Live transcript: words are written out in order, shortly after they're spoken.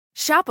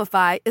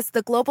Shopify is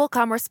the global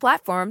commerce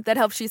platform that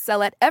helps you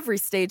sell at every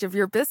stage of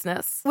your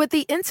business. With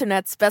the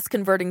internet's best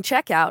converting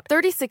checkout,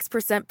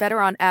 36% better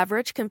on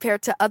average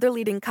compared to other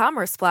leading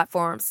commerce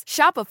platforms,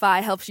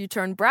 Shopify helps you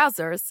turn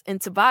browsers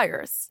into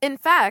buyers. In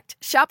fact,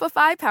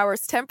 Shopify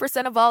powers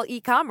 10% of all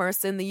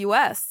e-commerce in the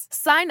U.S.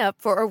 Sign up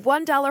for a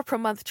 $1 per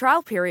month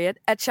trial period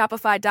at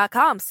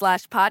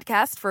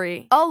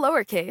shopify.com/podcast-free. All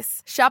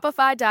lowercase,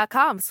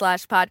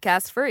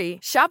 shopify.com/podcast-free,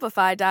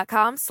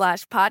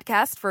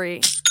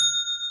 shopify.com/podcast-free.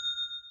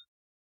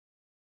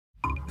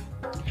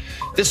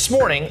 This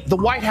morning, the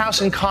White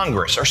House and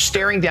Congress are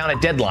staring down a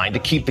deadline to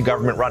keep the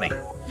government running.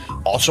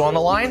 Also on the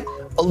line,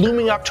 a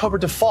looming October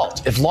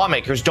default if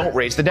lawmakers don't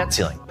raise the debt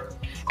ceiling.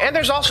 And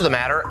there's also the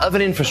matter of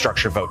an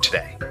infrastructure vote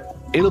today.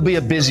 It'll be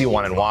a busy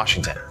one in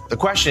Washington. The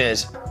question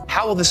is,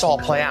 how will this all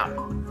play out?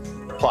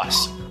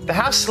 Plus, the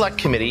House Select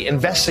Committee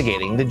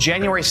investigating the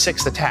January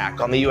 6th attack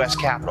on the U.S.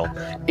 Capitol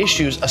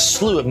issues a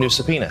slew of new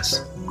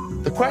subpoenas.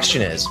 The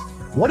question is,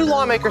 what do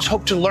lawmakers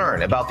hope to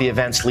learn about the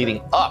events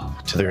leading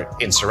up to the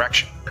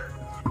insurrection?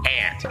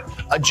 And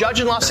a judge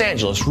in Los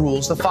Angeles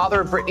rules the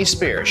father of Britney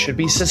Spears should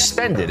be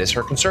suspended as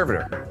her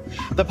conservator.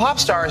 The pop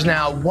star is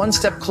now one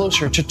step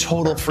closer to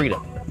total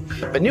freedom.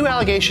 But new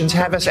allegations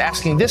have us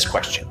asking this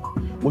question.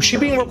 Was she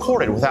being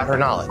recorded without her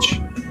knowledge?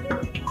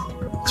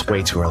 It's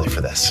way too early for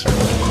this.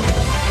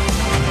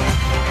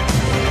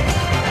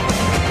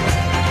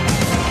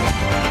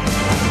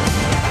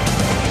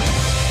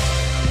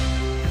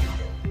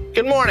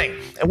 Good morning,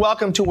 and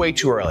welcome to Way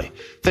Too Early,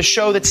 the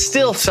show that's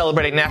still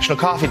celebrating National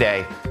Coffee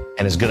Day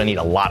and is going to need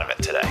a lot of it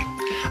today.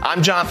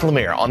 I'm Jonathan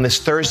Lemire on this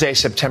Thursday,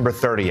 September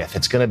 30th.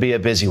 It's going to be a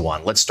busy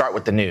one. Let's start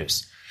with the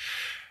news.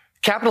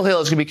 Capitol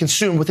Hill is going to be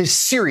consumed with a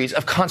series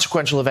of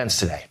consequential events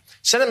today.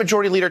 Senate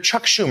Majority Leader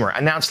Chuck Schumer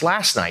announced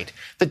last night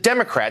that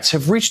Democrats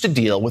have reached a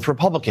deal with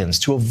Republicans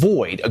to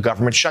avoid a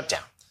government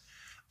shutdown.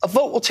 A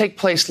vote will take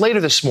place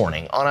later this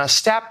morning on a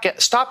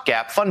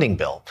stopgap funding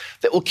bill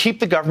that will keep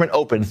the government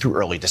open through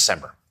early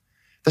December.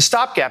 The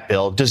stopgap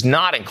bill does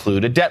not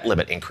include a debt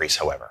limit increase,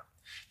 however.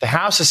 The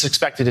House is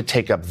expected to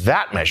take up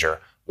that measure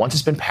once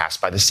it's been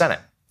passed by the Senate.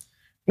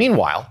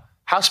 Meanwhile,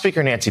 House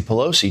Speaker Nancy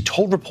Pelosi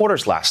told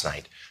reporters last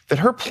night that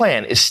her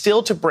plan is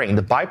still to bring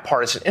the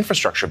bipartisan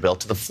infrastructure bill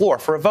to the floor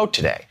for a vote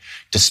today,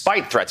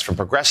 despite threats from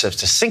progressives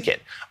to sink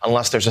it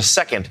unless there's a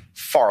second,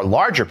 far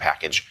larger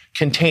package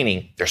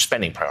containing their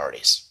spending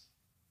priorities.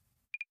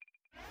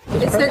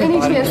 Is there any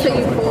chance that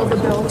you pull the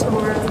bill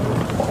tomorrow?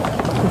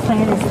 The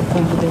plan is to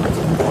bring the bill to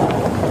the floor.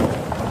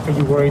 Are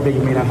you worried that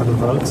you may not have the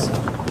votes?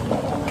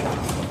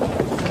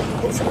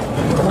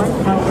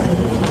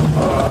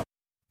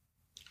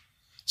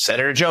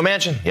 Senator Joe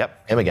Manchin,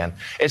 yep, him again,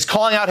 is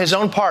calling out his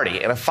own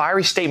party in a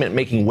fiery statement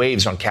making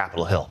waves on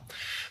Capitol Hill.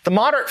 The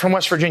moderate from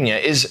West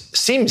Virginia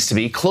seems to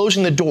be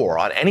closing the door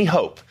on any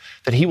hope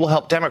that he will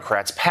help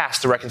Democrats pass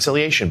the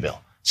reconciliation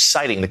bill,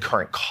 citing the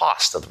current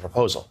cost of the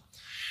proposal.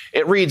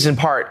 It reads in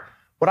part,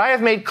 "What I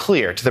have made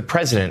clear to the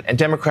president and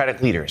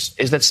Democratic leaders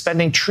is that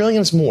spending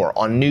trillions more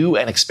on new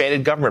and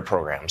expanded government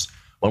programs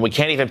when we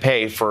can't even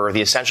pay for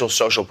the essential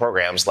social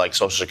programs like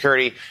Social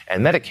Security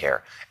and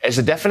Medicare is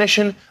the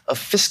definition of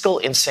fiscal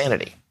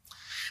insanity."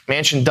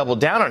 Manchin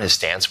doubled down on his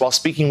stance while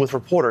speaking with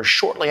reporters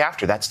shortly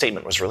after that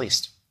statement was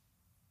released.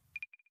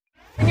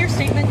 In your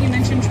statement, you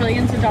mentioned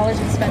trillions of dollars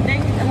in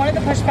spending, and one of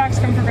the pushbacks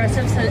from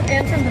progressives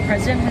and from the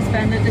president has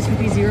been that this would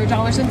be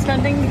 $0 in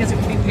spending because it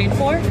would be paid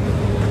for.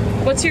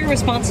 What's your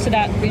response to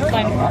that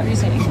line of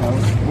reasoning?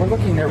 We're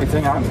looking at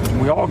everything.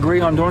 We all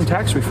agree on doing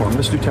tax reform.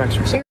 Let's do tax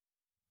reform.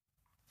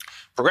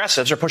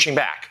 Progressives are pushing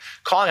back,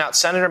 calling out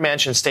Senator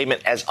Manchin's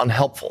statement as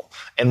unhelpful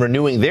and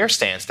renewing their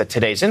stance that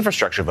today's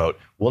infrastructure vote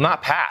will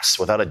not pass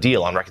without a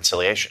deal on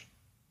reconciliation.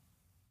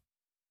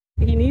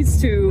 He needs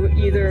to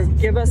either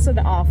give us an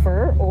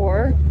offer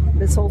or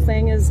this whole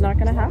thing is not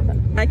going to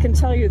happen. I can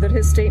tell you that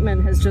his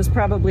statement has just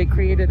probably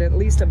created at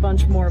least a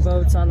bunch more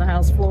votes on the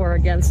House floor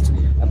against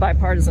a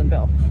bipartisan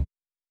bill.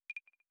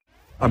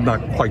 I'm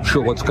not quite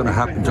sure what's going to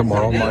happen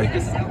tomorrow.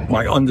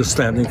 My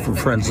understanding from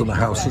friends in the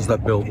House is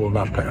that bill will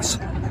not pass.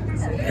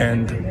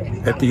 And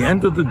at the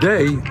end of the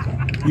day,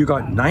 you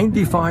got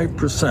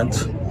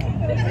 95%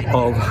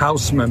 of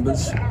House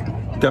members, in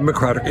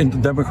the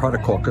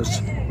Democratic caucus,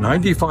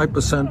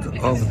 95%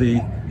 of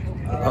the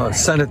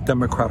Senate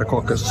Democratic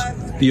caucus.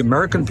 The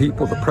American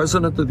people, the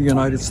President of the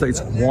United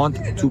States,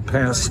 want to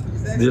pass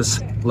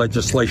this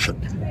legislation.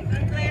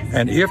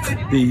 And if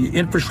the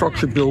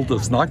infrastructure bill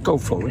does not go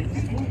forward,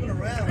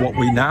 what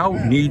we now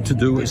need to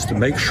do is to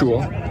make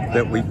sure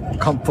that we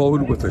come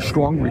forward with a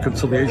strong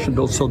reconciliation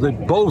bill so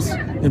that both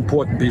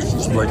important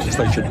pieces of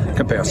legislation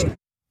can pass.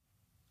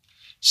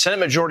 Senate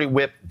Majority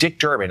Whip Dick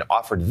Durbin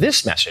offered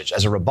this message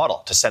as a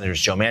rebuttal to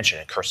Senators Joe Manchin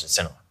and Kyrsten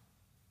Sinema.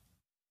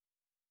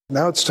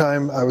 Now it's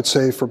time, I would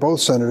say, for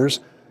both senators,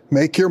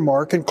 make your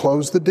mark and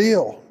close the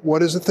deal.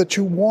 What is it that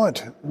you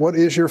want? What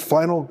is your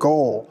final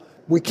goal?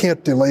 We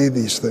can't delay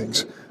these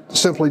things.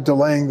 Simply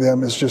delaying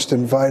them is just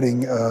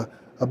inviting a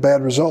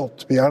bad result,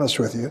 to be honest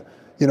with you.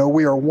 You know,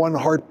 we are one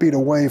heartbeat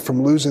away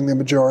from losing the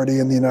majority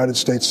in the United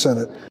States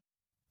Senate.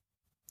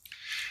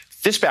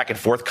 This back and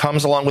forth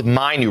comes along with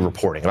my new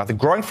reporting about the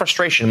growing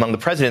frustration among the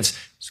president's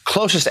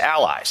closest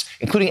allies,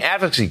 including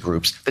advocacy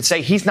groups that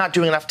say he's not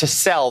doing enough to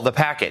sell the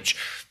package.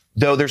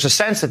 Though there's a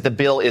sense that the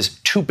bill is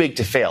too big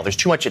to fail. There's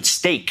too much at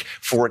stake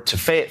for it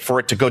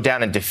to go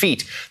down in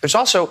defeat. There's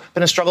also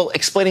been a struggle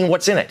explaining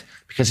what's in it,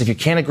 because if you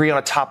can't agree on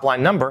a top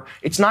line number,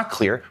 it's not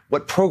clear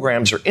what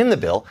programs are in the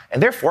bill,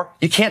 and therefore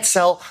you can't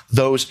sell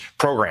those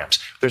programs.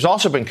 There's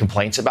also been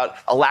complaints about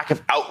a lack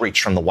of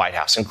outreach from the White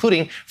House,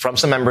 including from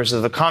some members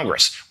of the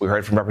Congress. We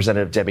heard from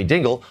Representative Debbie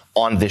Dingell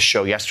on this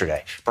show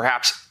yesterday.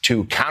 Perhaps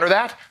to counter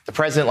that, the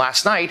president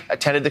last night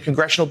attended the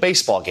congressional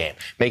baseball game,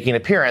 making an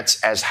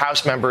appearance as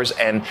House members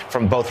and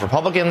from both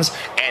Republicans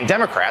and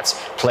Democrats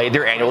played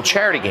their annual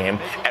charity game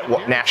at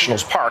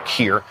Nationals Park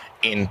here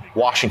in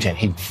Washington.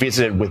 He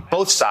visited with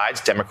both sides,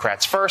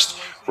 Democrats first,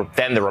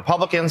 then the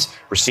Republicans,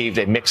 received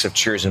a mix of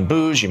cheers and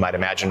boos. You might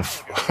imagine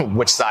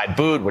which side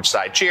booed, which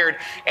side cheered,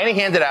 and he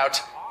handed out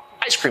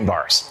ice cream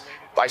bars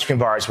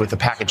with the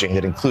packaging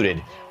that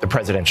included the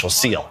presidential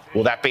seal.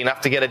 Will that be enough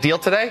to get a deal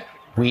today?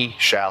 We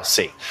shall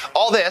see.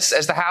 All this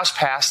as the House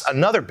passed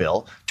another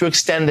bill to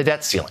extend the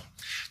debt ceiling.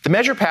 The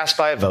measure passed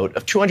by a vote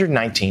of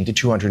 219 to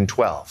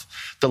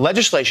 212. The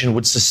legislation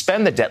would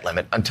suspend the debt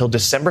limit until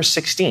December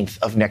 16th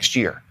of next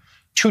year.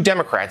 2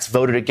 Democrats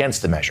voted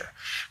against the measure,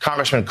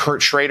 Congressman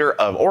Kurt Schrader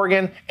of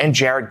Oregon and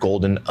Jared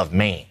Golden of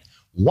Maine.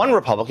 1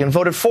 Republican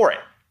voted for it,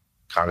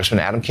 Congressman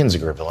Adam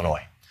Kinzinger of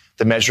Illinois.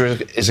 The measure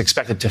is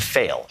expected to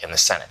fail in the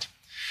Senate.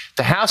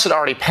 The House had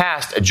already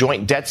passed a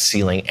joint debt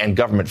ceiling and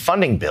government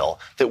funding bill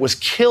that was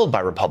killed by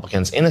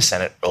Republicans in the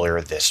Senate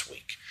earlier this week.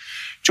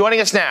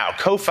 Joining us now,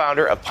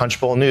 co-founder of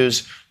Punchbowl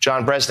News,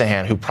 John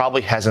Bresnahan, who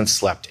probably hasn't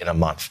slept in a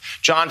month.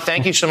 John,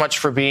 thank you so much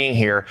for being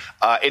here.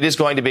 It is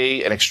going to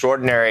be an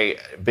extraordinary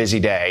busy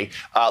day.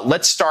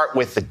 Let's start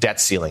with the debt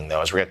ceiling,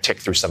 though, as we're going to tick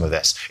through some of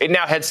this. It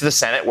now heads to the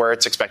Senate, where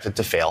it's expected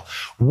to fail.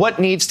 What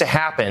needs to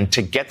happen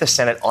to get the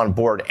Senate on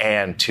board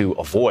and to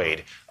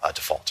avoid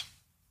default?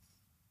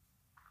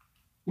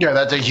 Yeah,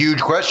 that's a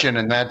huge question,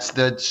 and that's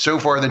that. So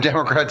far, the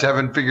Democrats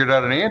haven't figured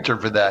out an answer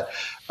for that,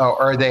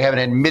 or they haven't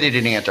admitted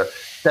an answer.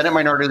 Senate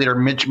Minority Leader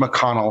Mitch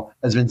McConnell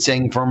has been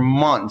saying for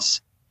months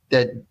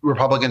that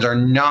Republicans are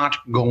not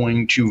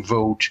going to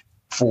vote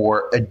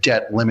for a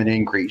debt limit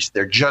increase.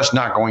 They're just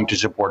not going to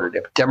support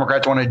it. If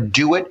Democrats want to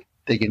do it,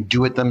 they can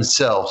do it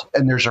themselves.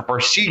 And there's a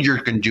procedure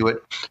you can do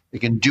it. They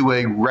can do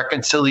a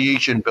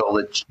reconciliation bill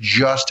that's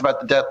just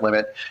about the debt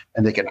limit,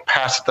 and they can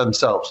pass it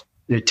themselves.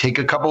 It'd take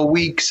a couple of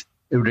weeks.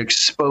 It would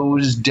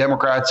expose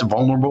Democrats,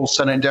 vulnerable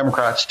Senate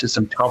Democrats, to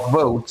some tough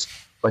votes,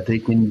 but they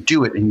can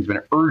do it. And he's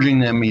been urging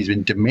them. He's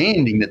been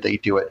demanding that they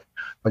do it.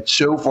 But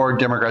so far,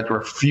 Democrats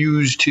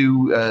refuse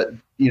to,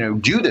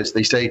 do this.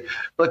 They say,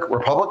 look,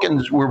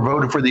 Republicans were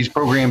voted for these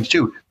programs,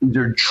 too.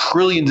 There are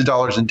trillions of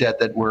dollars in debt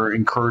that were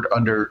incurred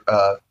under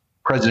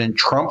President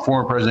Trump,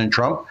 former President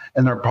Trump,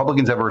 and the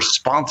Republicans have a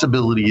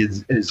responsibility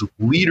as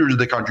leaders of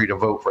the country to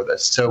vote for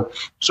this.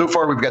 So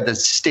far, we've got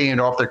this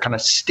standoff. They're kind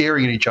of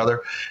staring at each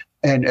other.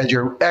 And as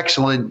your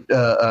excellent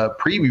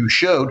preview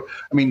showed,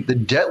 I mean, the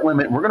debt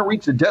limit, we're going to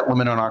reach the debt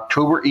limit on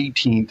October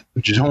 18th,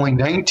 which is only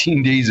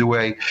 19 days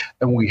away,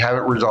 and we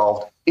haven't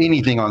resolved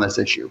anything on this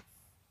issue.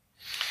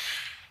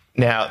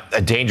 Now,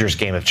 a dangerous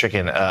game of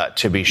chicken,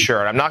 to be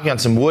sure. And I'm knocking on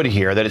some wood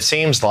here that it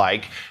seems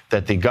like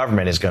that the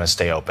government is going to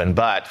stay open,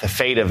 but the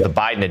fate of the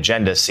Biden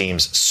agenda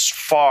seems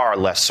far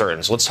less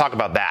certain. So let's talk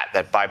about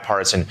that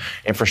bipartisan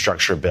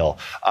infrastructure bill.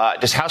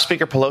 Does House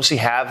Speaker Pelosi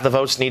have the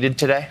votes needed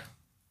today?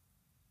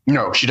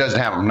 No, she doesn't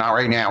have them. Not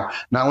right now.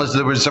 Not unless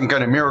there was some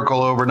kind of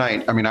miracle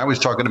overnight. I mean, I was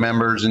talking to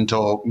members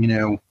until,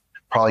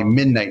 probably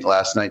midnight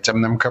last night. Some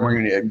of them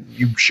coming in.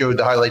 You showed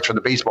the highlights from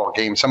the baseball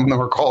game. Some of them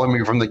were calling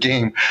me from the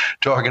game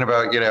talking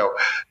about,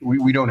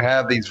 we don't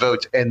have these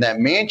votes. And that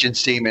Manchin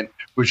statement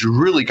was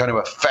really kind of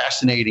a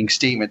fascinating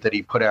statement that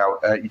he put out.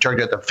 You talked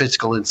about the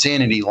fiscal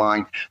insanity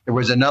line. There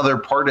was another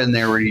part in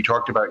there where he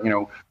talked about,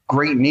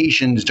 great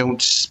nations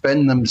don't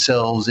spend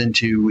themselves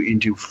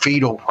into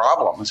fatal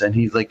problems. And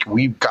he's like,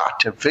 we've got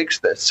to fix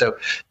this. So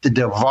the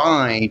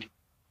divide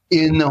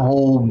in the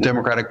whole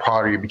Democratic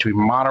Party between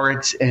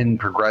moderates and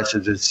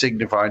progressives is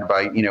signified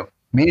by,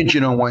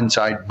 Manchin on one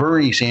side,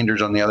 Bernie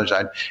Sanders on the other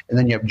side. And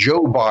then you have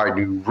Joe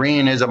Biden, who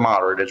ran as a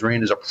moderate,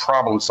 ran as a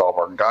problem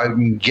solver, a guy who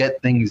can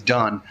get things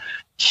done.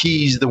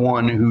 He's the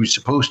one who's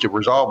supposed to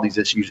resolve these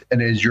issues.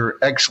 And as your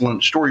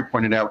excellent story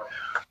pointed out,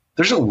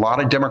 there's a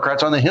lot of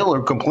Democrats on the Hill who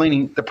are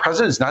complaining the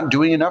president's not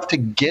doing enough to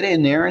get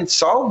in there and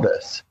solve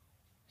this.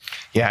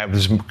 Yeah, it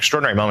was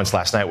extraordinary moments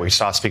last night where we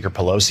saw Speaker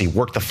Pelosi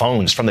work the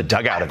phones from the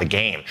dugout of the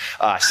game,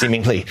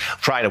 seemingly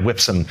trying to whip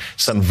some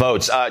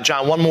votes.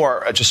 John, one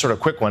more, just sort of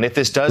quick one. If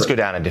this does go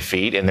down in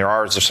defeat, and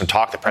there's some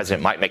talk the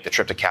president might make the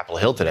trip to Capitol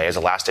Hill today as a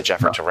last-ditch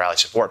effort to rally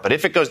support, but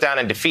if it goes down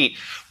in defeat,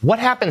 what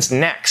happens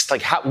next?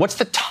 Like, what's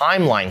the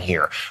timeline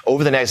here?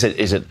 Over the next,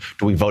 do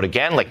we vote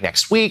again, like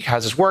next week? How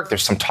does this work?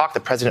 There's some talk the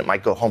president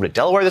might go home to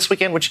Delaware this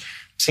weekend, which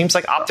seems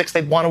like optics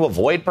they'd want to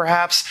avoid,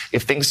 perhaps,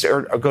 if things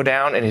go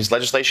down and his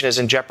legislation is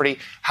in jeopardy.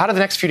 How do the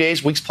next few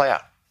days, weeks play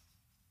out?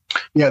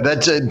 Yeah,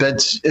 that's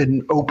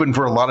an open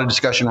for a lot of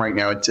discussion right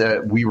now. It's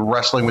we were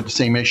wrestling with the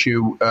same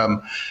issue.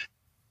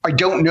 I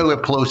don't know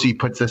if Pelosi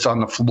puts this on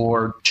the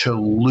floor to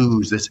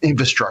lose this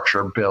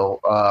infrastructure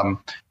bill.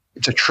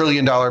 It's $1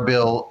 trillion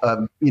bill.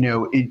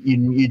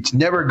 It's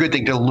never a good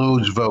thing to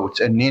lose votes.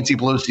 And Nancy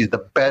Pelosi is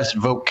the best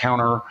vote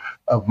counter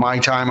of my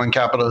time on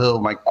Capitol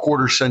Hill, my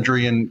quarter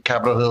century in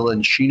Capitol Hill,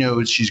 and she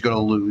knows she's going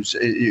to lose.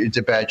 It's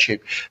a bad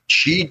shape.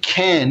 She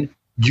can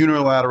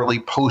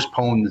unilaterally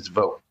postpone this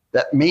vote.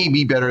 That may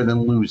be better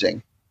than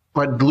losing.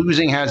 But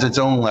losing has its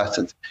own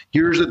lessons.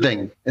 Here's the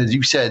thing. As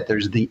you said,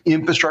 there's the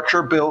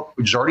infrastructure bill,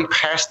 which has already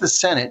passed the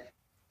Senate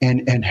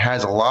and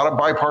has a lot of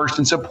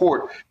bipartisan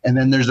support. And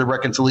then there's the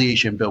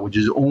reconciliation bill, which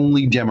is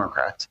only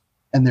Democrats.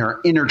 And they're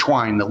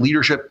intertwined. The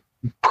leadership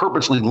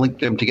purposely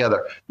linked them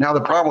together. Now,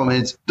 the problem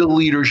is the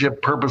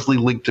leadership purposely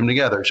linked them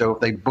together. So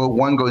if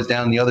one goes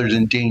down, the other's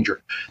in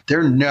danger.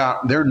 They're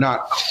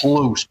not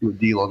close to a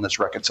deal on this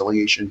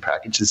reconciliation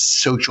package, this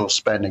social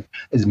spending.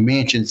 As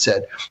Manchin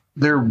said,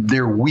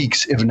 they're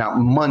weeks, if not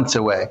months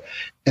away.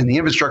 And the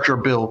infrastructure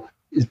bill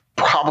is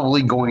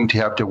probably going to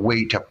have to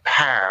wait to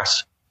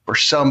pass for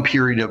some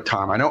period of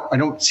time. I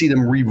don't see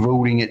them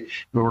revoting it.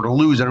 If we were to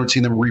lose, I don't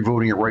see them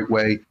revoting it right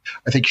away.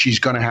 I think she's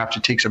going to have to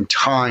take some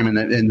time, and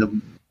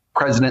the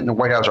president and the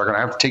White House are going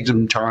to have to take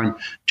some time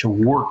to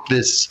work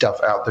this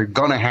stuff out. They're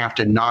going to have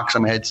to knock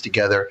some heads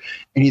together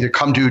and either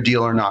come to a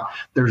deal or not.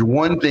 There's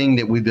one thing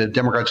that the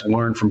Democrats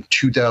learned from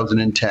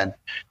 2010,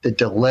 that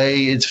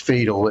delay is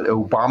fatal. At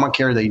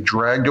Obamacare, they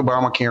dragged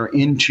Obamacare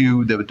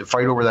into the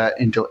fight over that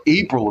until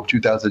April of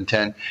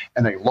 2010,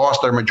 and they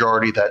lost their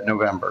majority that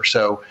November.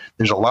 So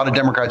there's a lot of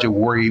Democrats who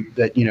worry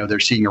that, they're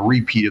seeing a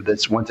repeat of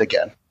this once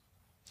again.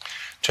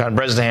 John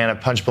Bresnahan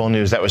of Punchbowl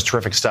News. That was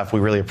terrific stuff.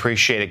 We really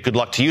appreciate it. Good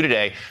luck to you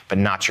today, but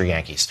not your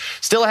Yankees.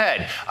 Still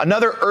ahead,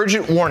 another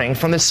urgent warning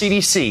from the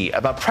CDC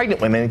about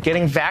pregnant women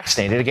getting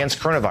vaccinated against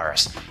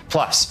coronavirus.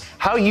 Plus,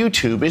 how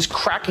YouTube is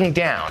cracking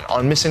down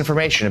on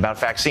misinformation about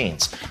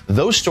vaccines.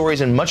 Those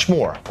stories and much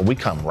more when we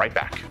come right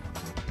back.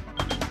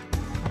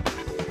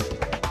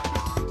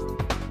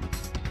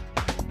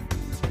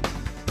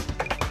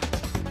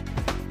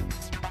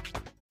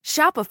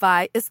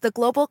 Shopify is the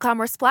global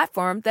commerce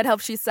platform that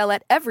helps you sell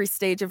at every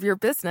stage of your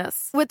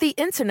business. With the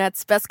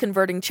internet's best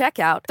converting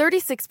checkout,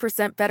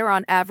 36% better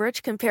on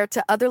average compared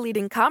to other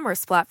leading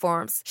commerce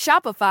platforms,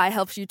 Shopify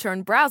helps you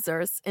turn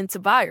browsers into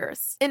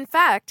buyers. In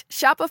fact,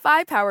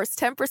 Shopify powers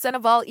 10%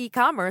 of all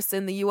e-commerce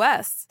in the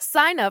U.S.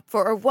 Sign up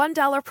for a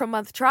 $1 per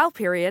month trial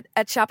period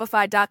at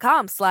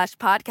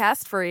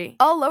shopify.com/podcastfree.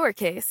 All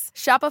lowercase,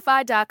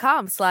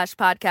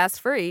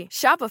 shopify.com/podcastfree,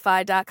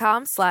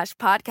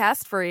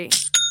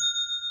 shopify.com/podcastfree.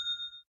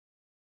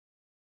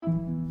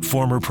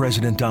 Former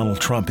President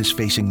Donald Trump is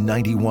facing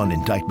 91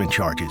 indictment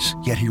charges,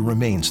 yet he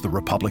remains the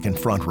Republican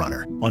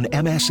frontrunner. On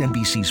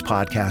MSNBC's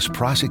podcast,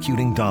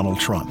 Prosecuting Donald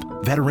Trump,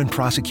 veteran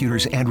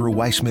prosecutors Andrew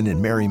Weissman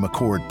and Mary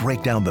McCord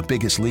break down the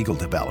biggest legal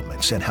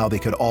developments and how they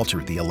could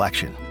alter the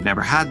election.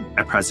 Never had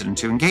a president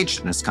who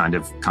engaged in this kind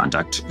of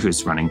conduct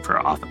who's running for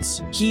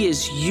office. He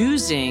is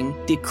using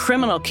the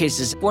criminal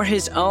cases for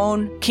his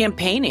own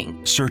campaigning.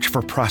 Search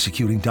for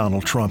Prosecuting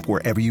Donald Trump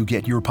wherever you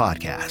get your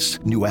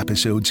podcasts. New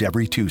episodes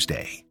every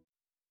Tuesday.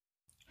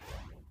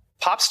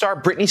 Pop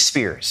star Britney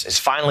Spears is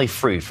finally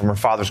freed from her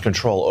father's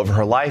control over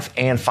her life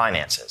and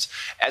finances,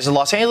 as a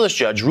Los Angeles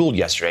judge ruled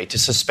yesterday to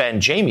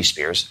suspend Jamie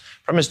Spears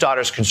from his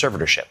daughter's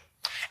conservatorship.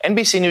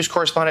 NBC News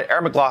correspondent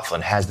Erin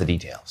McLaughlin has the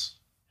details.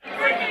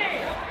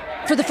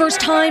 For the first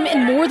time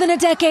in more than a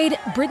decade,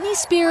 Britney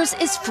Spears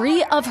is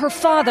free of her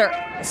father.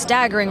 A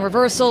staggering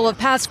reversal of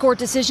past court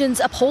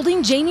decisions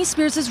upholding Jamie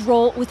Spears'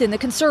 role within the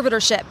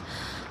conservatorship.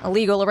 A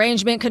legal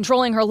arrangement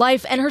controlling her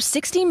life and her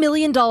 $60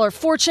 million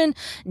fortune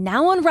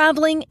now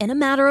unraveling in a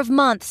matter of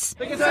months.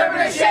 The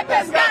conservatorship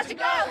has got to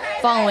go!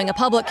 Following a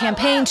public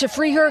campaign to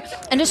free her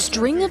and a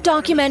string of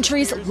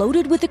documentaries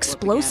loaded with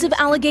explosive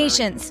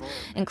allegations,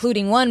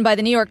 including one by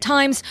the New York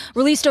Times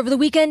released over the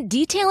weekend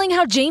detailing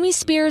how Jamie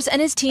Spears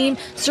and his team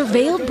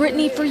surveilled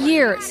Britney for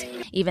years,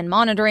 even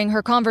monitoring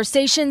her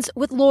conversations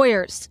with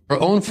lawyers. Her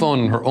own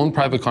phone and her own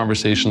private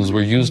conversations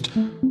were used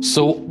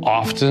so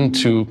often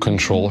to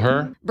control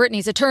her.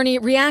 Britney's attorney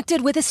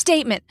reacted with a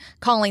statement,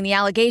 calling the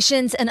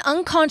allegations an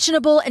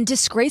unconscionable and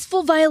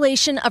disgraceful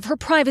violation of her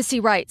privacy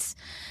rights.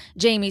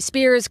 Jamie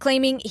Spears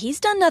claiming he's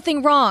done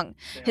nothing wrong.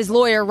 His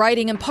lawyer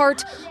writing in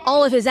part,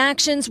 all of his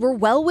actions were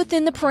well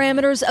within the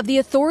parameters of the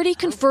authority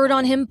conferred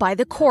on him by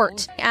the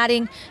court,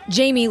 adding,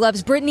 Jamie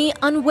loves Britney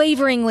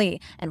unwaveringly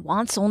and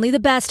wants only the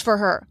best for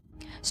her.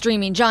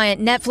 Streaming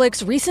giant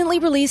Netflix recently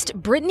released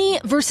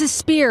Britney versus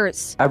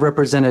Spears. I've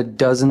represented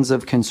dozens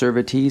of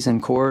conservatees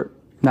in court.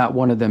 Not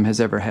one of them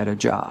has ever had a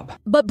job.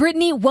 But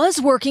Britney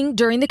was working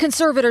during the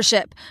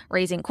conservatorship,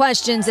 raising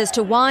questions as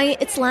to why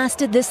it's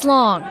lasted this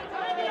long.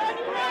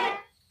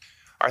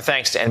 Our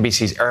thanks to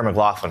NBC's Erin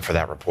McLaughlin for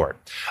that report.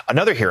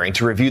 Another hearing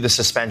to review the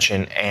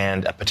suspension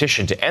and a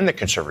petition to end the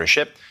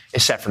conservatorship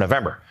is set for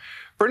November.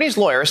 Britney's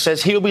lawyer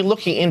says he will be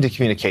looking into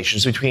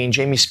communications between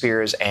Jamie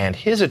Spears and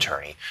his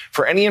attorney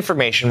for any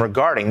information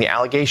regarding the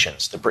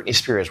allegations that Britney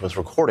Spears was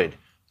recorded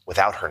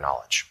without her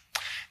knowledge.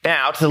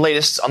 Now to the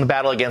latest on the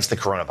battle against the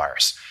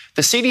coronavirus.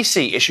 The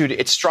CDC issued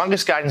its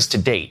strongest guidance to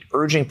date,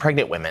 urging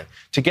pregnant women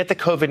to get the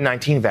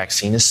COVID-19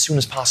 vaccine as soon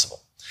as possible.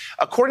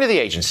 According to the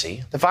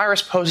agency, the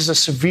virus poses a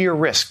severe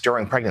risk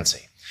during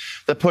pregnancy.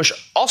 The push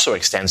also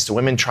extends to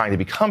women trying to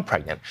become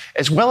pregnant,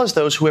 as well as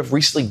those who have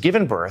recently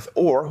given birth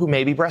or who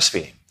may be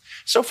breastfeeding.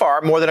 So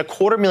far, more than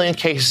 250,000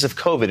 cases of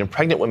COVID in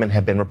pregnant women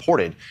have been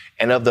reported,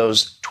 and of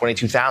those,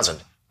 22,000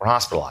 were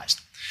hospitalized.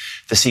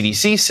 The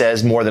CDC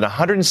says more than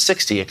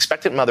 160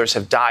 expectant mothers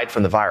have died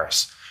from the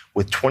virus,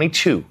 with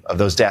 22 of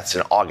those deaths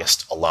in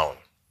August alone.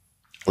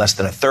 Less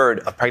than a third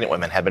of pregnant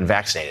women have been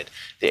vaccinated,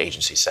 the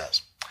agency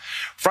says.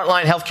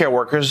 Frontline healthcare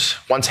workers,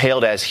 once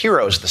hailed as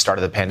heroes at the start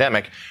of the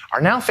pandemic,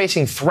 are now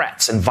facing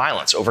threats and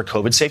violence over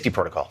COVID safety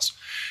protocols.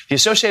 The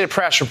Associated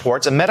Press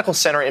reports a medical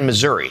center in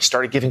Missouri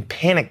started giving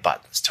panic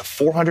buttons to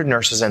 400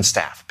 nurses and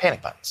staff,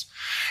 panic buttons,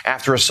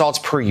 after assaults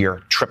per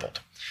year tripled.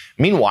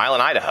 Meanwhile,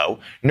 in Idaho,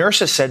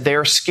 nurses said they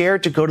are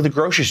scared to go to the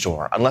grocery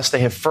store unless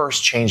they have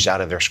first changed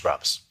out of their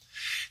scrubs.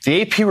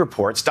 The AP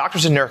reports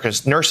doctors and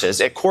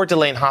nurses at Coeur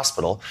d'Alene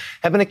Hospital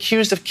have been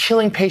accused of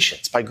killing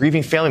patients by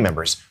grieving family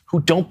members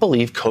who don't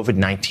believe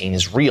COVID-19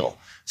 is real,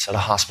 said a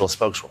hospital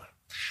spokeswoman.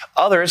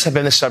 Others have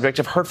been the subject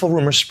of hurtful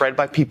rumors spread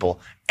by people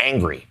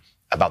angry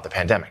about the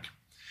pandemic.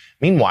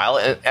 Meanwhile,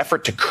 in an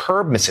effort to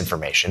curb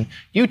misinformation,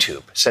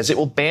 YouTube says it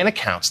will ban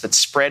accounts that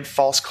spread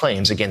false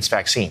claims against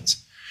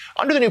vaccines.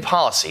 Under the new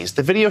policies,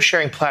 the video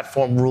sharing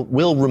platform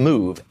will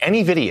remove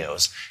any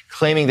videos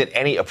claiming that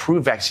any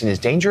approved vaccine is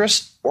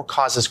dangerous or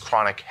causes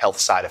chronic health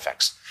side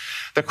effects.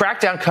 The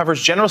crackdown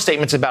covers general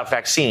statements about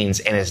vaccines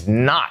and is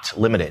not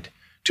limited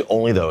to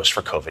only those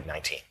for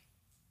COVID-19.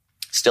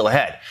 Still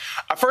ahead,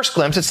 a first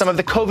glimpse at some of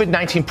the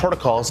COVID-19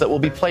 protocols that will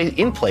be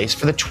in place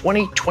for the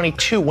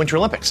 2022 Winter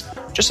Olympics,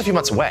 just a few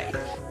months away.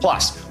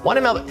 Plus, one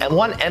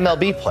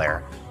MLB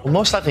player will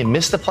most likely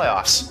miss the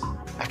playoffs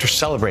after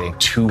celebrating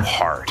too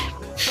hard.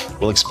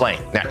 We'll explain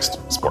next.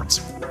 Sports.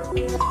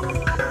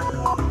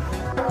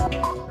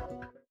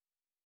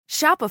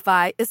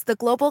 Shopify is the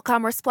global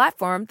commerce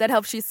platform that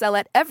helps you sell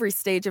at every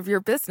stage of your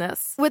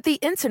business. With the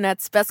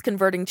internet's best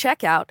converting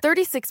checkout,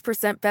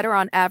 36% better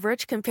on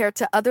average compared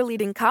to other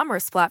leading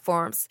commerce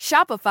platforms,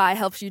 Shopify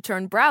helps you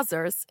turn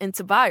browsers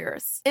into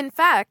buyers. In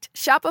fact,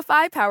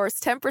 Shopify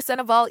powers 10%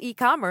 of all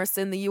e-commerce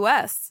in the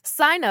U.S.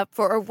 Sign up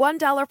for a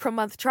 $1 per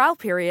month trial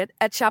period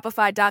at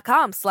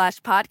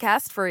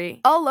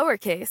shopify.com/podcastfree. All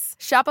lowercase,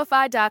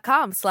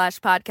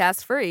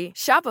 shopify.com/podcastfree,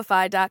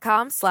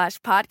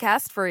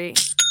 shopify.com/podcastfree.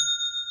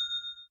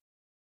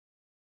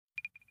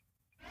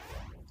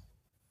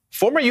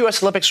 Former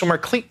U.S. Olympic swimmer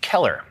Klete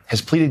Keller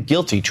has pleaded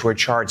guilty to a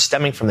charge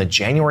stemming from the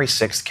January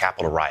 6th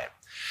Capitol riot.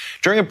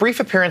 During a brief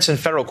appearance in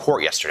federal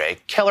court yesterday,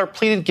 Keller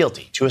pleaded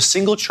guilty to a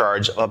single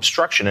charge of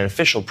obstruction in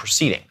official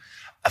proceeding,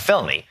 a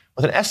felony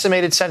with an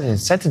estimated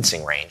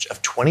sentencing range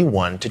of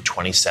 21 to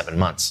 27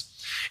 months.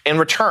 In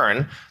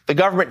return, the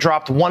government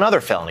dropped one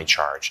other felony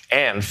charge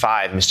and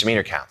 5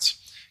 misdemeanor counts.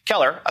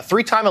 Keller, a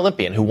 3-time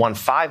Olympian who won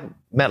 5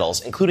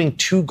 medals, including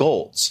 2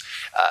 golds.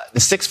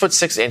 The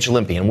 6'6"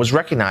 Olympian was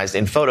recognized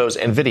in photos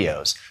and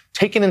videos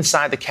taken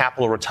inside the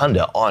Capitol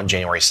Rotunda on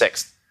January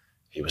 6th.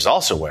 He was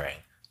also wearing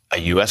a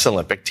U.S.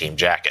 Olympic team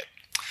jacket.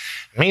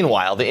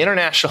 Meanwhile, the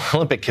International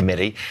Olympic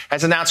Committee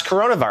has announced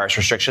coronavirus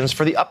restrictions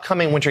for the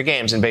upcoming Winter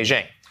Games in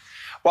Beijing.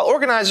 While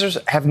organizers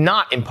have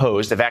not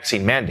imposed a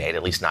vaccine mandate,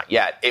 at least not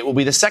yet, it will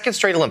be the second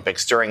straight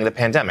Olympics during the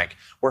pandemic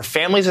where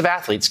families of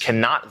athletes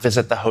cannot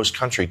visit the host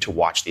country to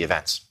watch the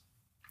events.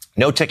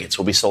 No tickets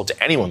will be sold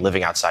to anyone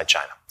living outside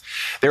China.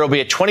 There will be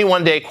a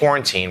 21-day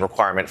quarantine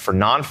requirement for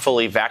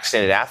non-fully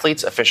vaccinated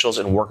athletes, officials,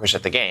 and workers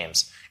at the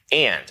games,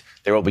 and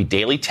there will be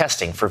daily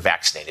testing for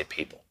vaccinated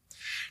people.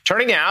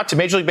 Turning now to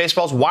Major League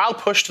Baseball's wild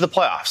push to the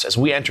playoffs as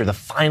we enter the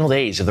final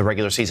days of the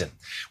regular season.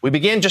 We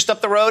begin just up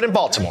the road in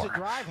Baltimore.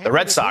 The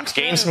Red Sox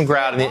gained some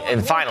ground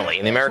finally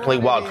in the American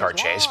League wildcard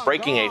chase,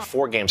 breaking a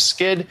 4-game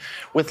skid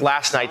with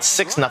last night's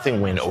 6-0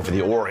 win over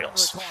the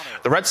Orioles.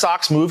 The Red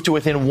Sox moved to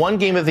within 1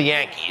 game of the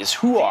Yankees,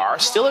 who are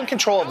still in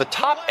control of the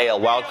top AL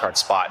wildcard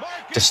spot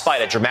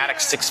despite a dramatic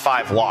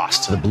 6-5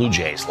 loss to the Blue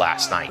Jays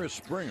last night.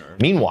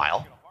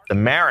 Meanwhile, the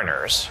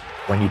Mariners,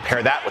 when you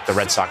pair that with the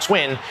Red Sox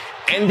win,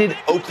 ended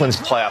Oakland's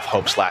playoff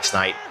hopes last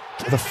night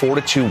with a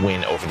 4-2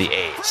 win over the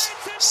A's.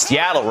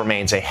 Seattle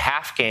remains a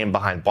half game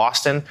behind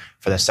Boston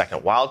for the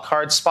second wild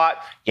card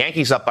spot.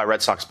 Yankees up by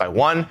Red Sox by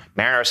 1.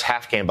 Mariners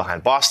half game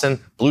behind Boston.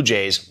 Blue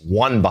Jays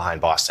 1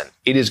 behind Boston.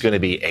 It is going to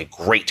be a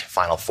great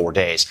final 4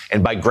 days.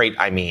 And by great,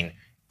 I mean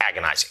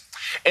agonizing.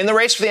 In the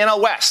race for the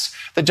NL West,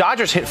 the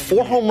Dodgers hit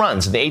 4 home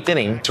runs in the 8th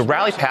inning to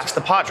rally past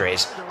the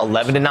Padres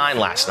 11-9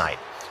 last night.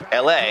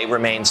 LA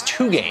remains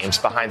 2 games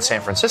behind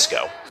San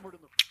Francisco,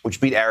 which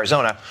beat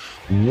Arizona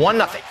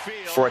 1-0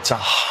 for its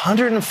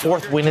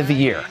 104th win of the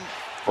year,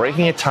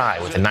 breaking a tie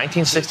with the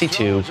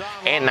 1962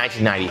 and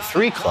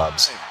 1993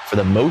 clubs for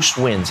the most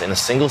wins in a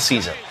single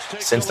season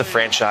since the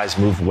franchise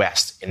moved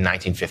west in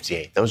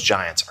 1958. Those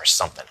Giants are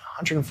something.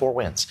 104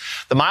 wins.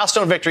 The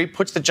milestone victory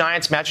puts the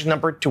Giants' magic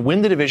number to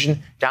win the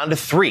division down to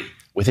 3,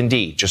 with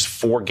indeed just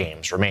 4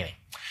 games remaining.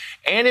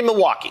 And in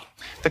Milwaukee,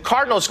 the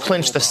Cardinals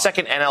clinched the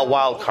second NL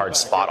wildcard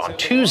spot on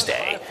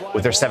Tuesday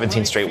with their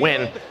 17th straight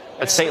win,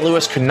 but St.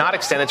 Louis could not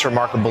extend its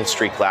remarkable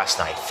streak last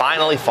night,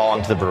 finally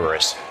falling to the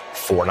Brewers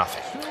 4-0.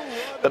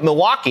 But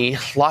Milwaukee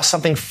lost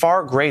something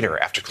far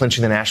greater after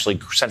clinching the National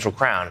League Central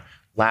crown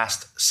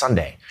last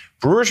Sunday.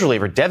 Brewers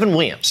reliever Devin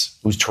Williams,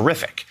 who's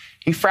terrific,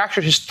 he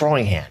fractured his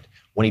throwing hand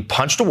when he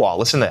punched a wall.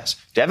 Listen to this.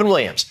 Devin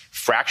Williams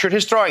fractured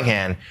his throwing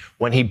hand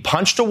when he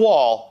punched a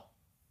wall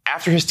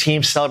after his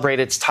team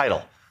celebrated its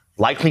title,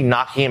 likely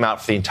knocking him out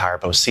for the entire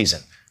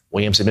postseason.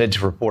 Williams admitted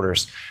to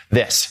reporters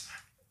this.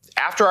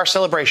 After our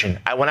celebration,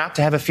 I went out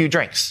to have a few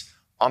drinks.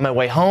 On my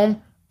way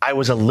home, I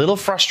was a little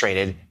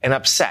frustrated and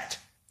upset,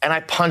 and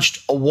I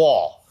punched a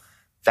wall.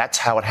 That's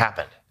how it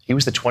happened. He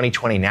was the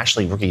 2020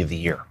 National League Rookie of the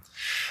Year.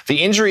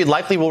 The injury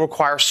likely will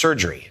require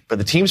surgery, but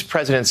the team's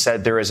president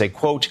said there is a,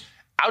 quote,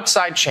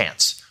 outside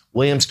chance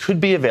Williams could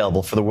be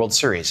available for the World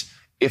Series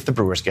if the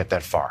Brewers get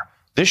that far.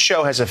 This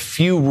show has a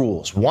few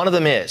rules. One of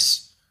them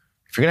is,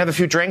 if you're going to have a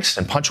few drinks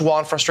and punch a wall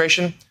in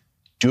frustration,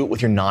 do it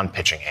with your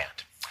non-pitching hand.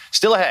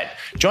 Still ahead,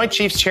 Joint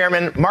Chiefs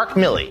Chairman Mark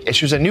Milley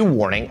issues a new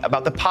warning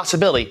about the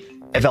possibility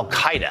of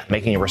al-Qaeda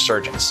making a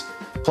resurgence.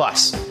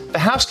 Plus, the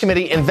House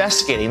committee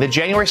investigating the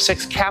January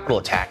 6th Capitol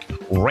attack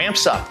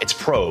ramps up its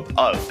probe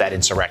of that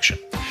insurrection.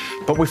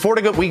 But before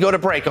we go to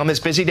break on this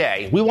busy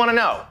day, we want to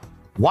know,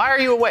 why are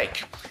you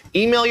awake?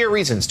 Email your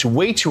reasons to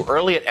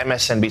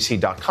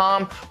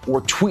waytooearly@msnbc.com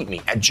or tweet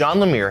me at John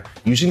Lemire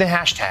using the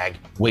hashtag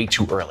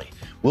 #WayTooEarly.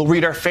 We'll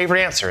read our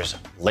favorite answers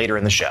later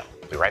in the show.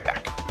 We'll be right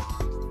back.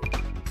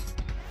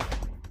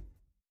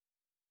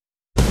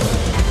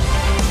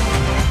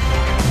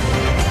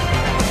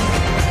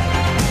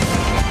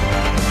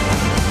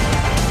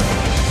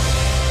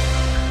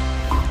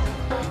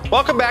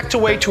 Welcome back to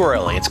Way Too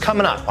Early. It's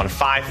coming up on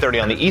 5:30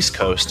 on the East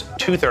Coast,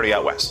 2:30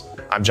 out west.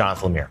 I'm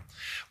Jonathan Lemire.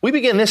 We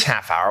begin this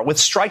half hour with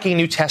striking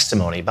new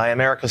testimony by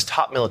America's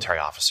top military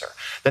officer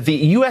that the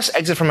U.S.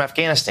 exit from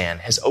Afghanistan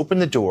has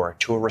opened the door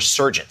to a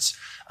resurgence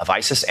of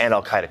ISIS and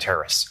al-Qaeda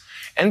terrorists.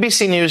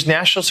 NBC News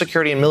National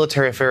Security and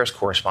Military Affairs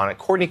correspondent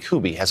Courtney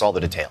Kuby has all the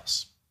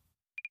details.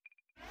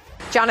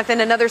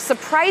 Jonathan, another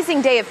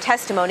surprising day of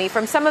testimony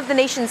from some of the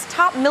nation's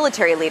top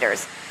military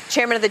leaders.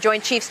 Chairman of the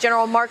Joint Chiefs,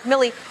 General Mark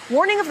Milley,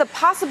 warning of the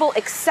possible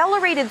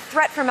accelerated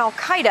threat from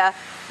al-Qaeda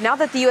now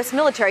that the U.S.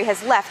 military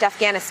has left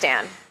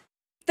Afghanistan.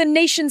 The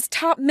nation's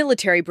top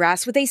military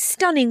brass with a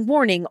stunning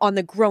warning on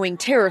the growing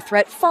terror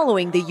threat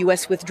following the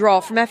U.S. withdrawal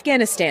from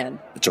Afghanistan.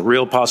 It's a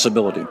real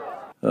possibility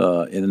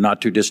in the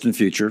not too distant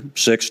future,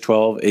 6,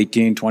 12,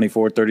 18,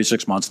 24,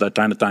 36 months, that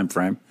kind of time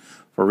frame,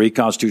 for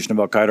reconstitution of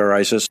al-Qaeda or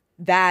ISIS.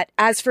 That,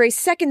 as for a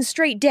second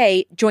straight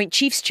day, Joint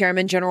Chiefs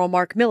Chairman General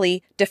Mark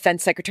Milley,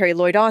 Defense Secretary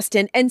Lloyd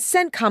Austin, and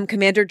CENTCOM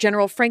Commander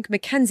General Frank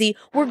McKenzie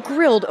were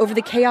grilled over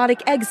the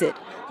chaotic exit,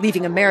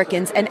 leaving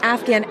Americans and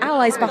Afghan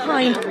allies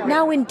behind,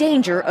 now in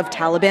danger of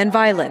Taliban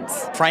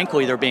violence.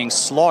 Frankly, they're being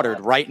slaughtered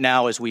right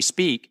now as we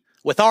speak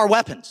with our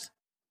weapons,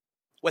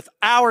 with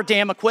our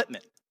damn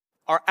equipment.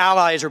 Our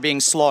allies are being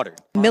slaughtered.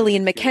 Milley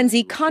and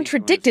McKenzie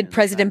contradicted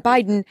President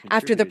Biden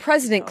after the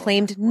president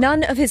claimed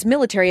none of his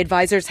military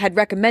advisors had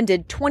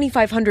recommended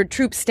 2,500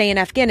 troops stay in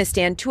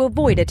Afghanistan to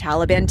avoid a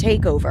Taliban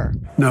takeover.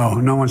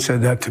 No one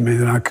said that to me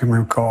that I can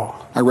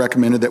recall. I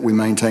recommended that we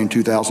maintain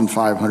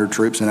 2,500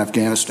 troops in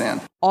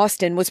Afghanistan.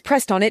 Austin was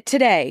pressed on it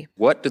today.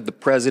 What did the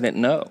president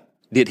know?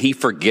 Did he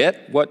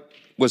forget what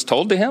was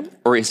told to him,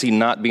 or is he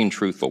not being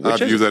truthful? I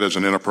view that as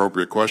an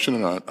inappropriate question,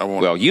 and I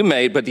won't. Well, you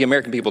may, but the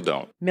American people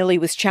don't. Milley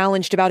was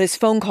challenged about his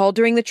phone call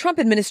during the Trump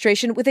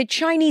administration with a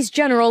Chinese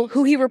general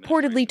who he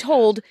reportedly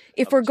told,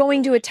 if we're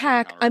going to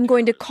attack, I'm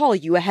going to call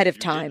you ahead of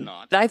time.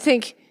 I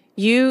think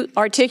you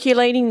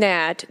articulating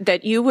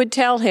that you would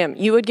tell him,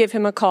 you would give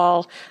him a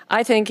call,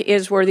 I think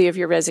is worthy of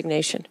your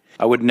resignation.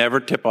 I would never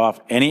tip off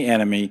any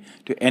enemy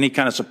to any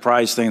kind of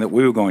surprise thing that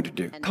we were going to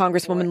do.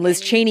 Congresswoman Liz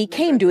Cheney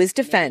came to his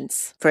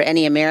defense. For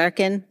any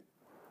American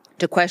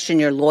to question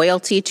your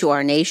loyalty to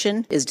our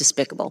nation is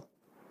despicable.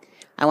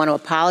 I want to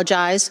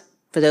apologize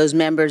for those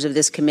members of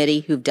this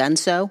committee who've done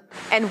so.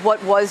 And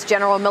what was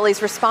General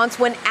Milley's response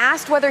when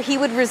asked whether he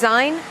would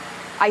resign?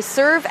 I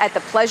serve at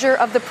the pleasure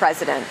of the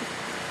president.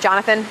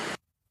 Jonathan?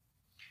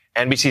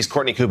 NBC's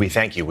Courtney Kuby,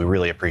 thank you. We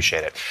really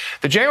appreciate it.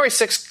 The January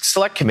 6th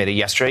Select Committee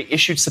yesterday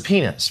issued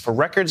subpoenas for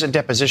records and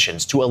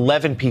depositions to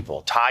 11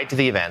 people tied to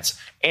the events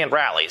and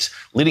rallies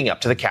leading up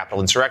to the Capitol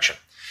insurrection.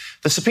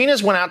 The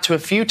subpoenas went out to a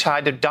few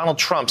tied to Donald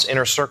Trump's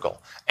inner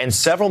circle and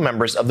several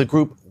members of the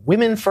group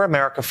Women for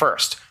America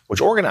First, which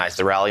organized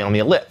the rally on the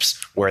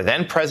Ellipse, where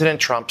then President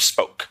Trump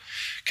spoke.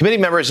 Committee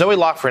member Zoe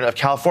Loughren of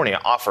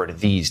California offered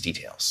these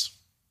details.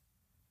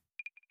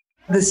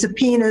 The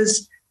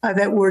subpoenas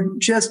that were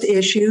just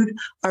issued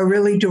are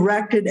really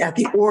directed at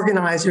the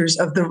organizers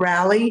of the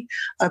rally,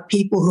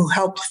 people who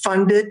helped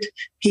fund it,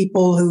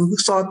 people who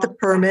sought the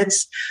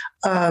permits.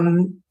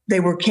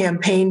 They were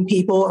campaign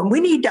people. And we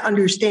need to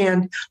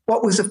understand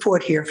what was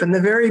afoot here. From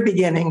the very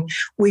beginning,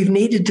 we've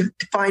needed to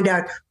find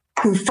out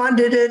who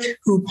funded it,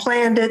 who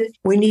planned it.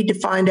 We need to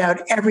find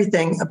out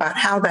everything about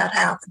how that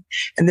happened.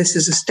 And this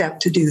is a step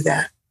to do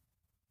that.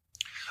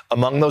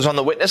 Among those on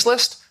the witness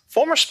list,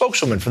 former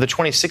spokeswoman for the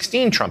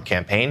 2016 Trump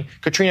campaign,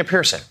 Katrina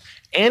Pearson,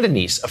 and a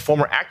niece of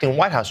former acting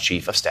White House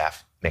Chief of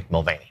Staff Mick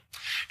Mulvaney.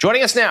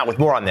 Joining us now with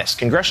more on this,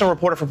 congressional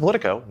reporter for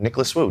Politico,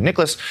 Nicholas Wu.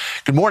 Nicholas,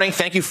 good morning.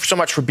 Thank you so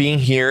much for being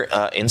here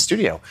in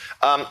studio.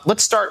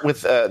 Let's start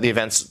with the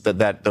events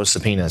that those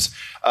subpoenas.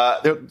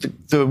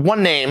 The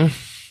one name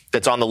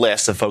that's on the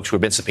list of folks who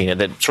have been subpoenaed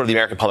that sort of the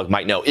American public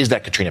might know is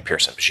that Katrina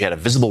Pearson. She had a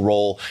visible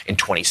role in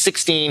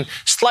 2016,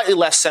 slightly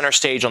less center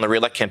stage on the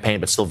re-elect campaign,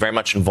 but still very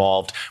much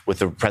involved with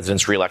the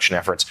president's re-election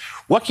efforts.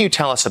 What can you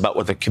tell us about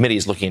what the committee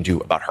is looking into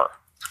about her?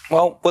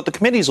 Well, what the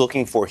committee is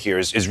looking for here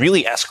is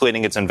really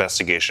escalating its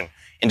investigation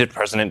into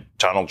President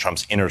Donald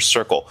Trump's inner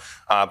circle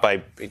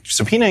by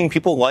subpoenaing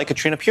people like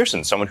Katrina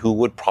Pearson, someone who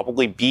would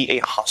probably be a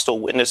hostile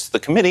witness to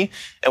the committee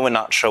and would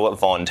not show up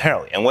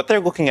voluntarily. And what they're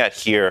looking at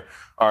here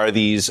are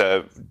these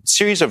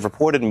series of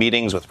reported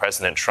meetings with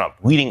President Trump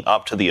leading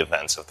up to the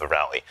events of the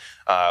rally,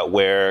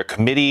 where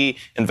committee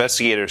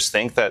investigators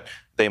think that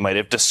they might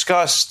have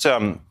discussed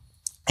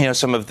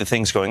some of the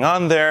things going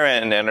on there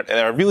and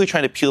are really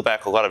trying to peel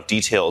back a lot of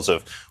details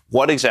of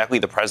what exactly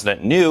the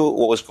president knew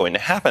what was going to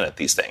happen at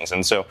these things.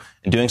 And so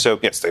in doing so,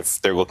 yes,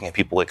 they're looking at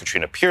people like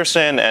Katrina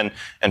Pearson and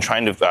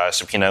trying to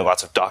subpoena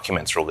lots of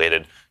documents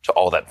related to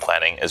all that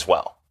planning as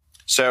well.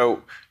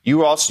 So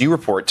you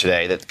report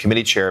today that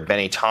committee chair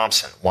Benny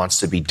Thompson wants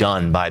to be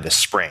done by the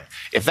spring.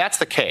 If that's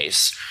the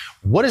case,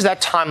 what does that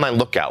timeline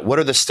look at? What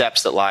are the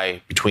steps that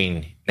lie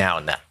between now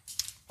and then?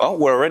 Well,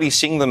 we're already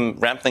seeing them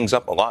ramp things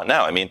up a lot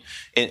now. I mean,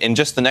 in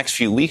just the next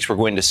few weeks, we're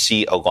going to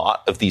see a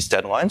lot of these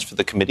deadlines for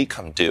the committee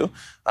come due.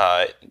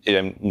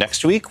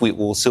 Next week, we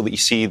will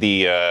see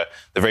the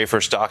very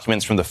first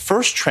documents from the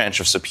first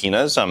tranche of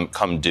subpoenas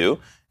come due.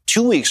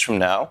 2 weeks from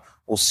now,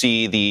 we'll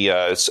see the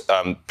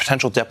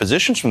potential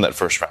depositions from that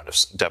first round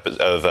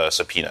of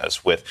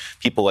subpoenas with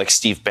people like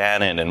Steve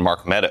Bannon and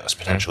Mark Meadows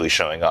potentially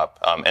showing up,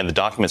 and the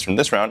documents from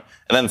this round.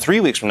 And then 3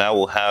 weeks from now,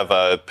 we'll have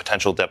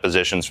potential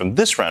depositions from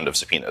this round of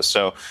subpoenas.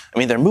 So, I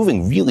mean, they're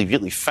moving really,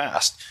 really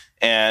fast.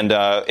 And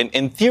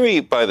in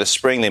theory, by the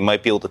spring, they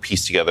might be able to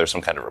piece together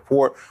some kind of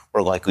report.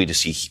 We're likely to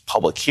see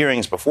public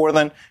hearings before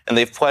then, and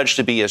they've pledged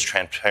to be as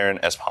transparent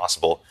as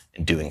possible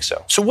in doing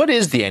so. So what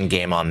is the end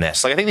game on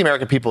this? I think the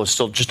American people are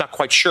still just not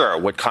quite sure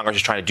what Congress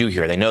is trying to do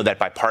here. They know that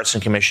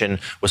bipartisan commission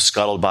was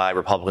scuttled by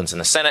Republicans in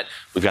the Senate.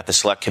 We've got the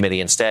select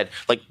committee instead.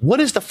 What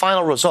is the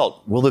final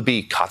result? Will there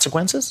be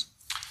consequences?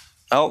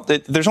 Well,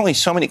 there's only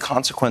so many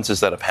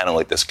consequences that a panel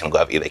like this can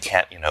levy. They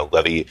can't,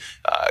 levy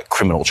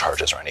criminal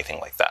charges or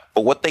anything like that.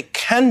 But what they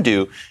can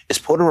do is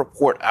put a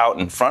report out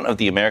in front of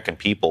the American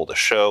people to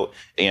show,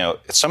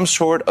 some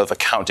sort of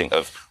accounting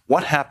of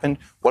what happened,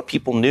 what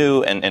people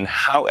knew, and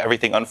how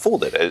everything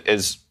unfolded.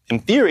 As in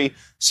theory,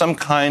 some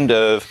kind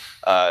of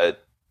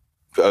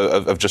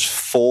just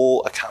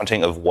full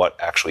accounting of what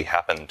actually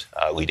happened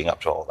leading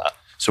up to all of that.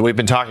 So we've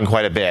been talking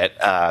quite a bit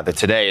that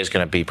today is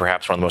going to be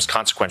perhaps one of the most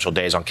consequential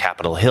days on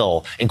Capitol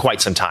Hill in quite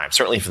some time,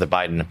 certainly for the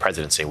Biden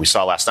presidency. We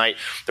saw last night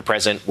the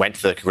president went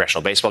to the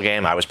congressional baseball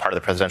game. I was part of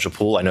the presidential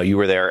pool. I know you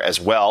were there as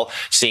well,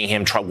 seeing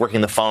him working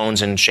the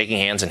phones and shaking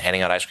hands and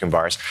handing out ice cream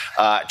bars,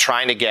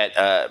 trying to get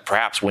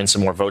perhaps win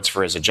some more votes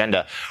for his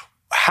agenda.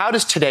 How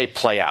does today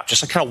play out?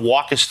 Just to kind of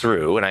walk us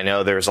through, and I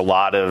know there's a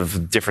lot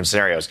of different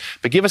scenarios,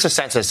 but give us a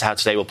sense as to how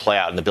today will play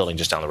out in the building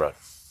just down the road.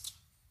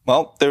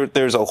 Well,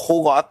 there's a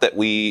whole lot that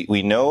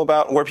we know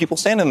about where people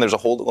stand, and there's a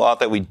whole lot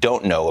that we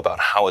don't know about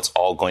how it's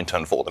all going to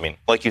unfold. I mean,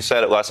 like you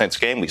said at last night's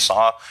game, we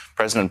saw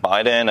President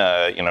Biden,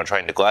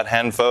 trying to glad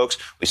hand folks.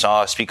 We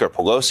saw Speaker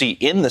Pelosi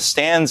in the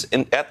stands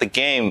at the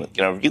game,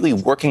 really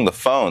working the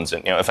phones.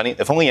 And,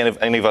 if only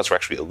any of us were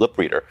actually a lip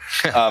reader.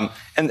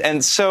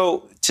 And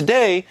so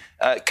today,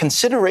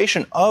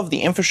 consideration of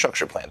the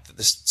infrastructure plan,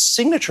 this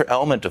signature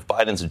element of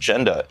Biden's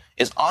agenda,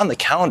 is on the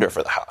calendar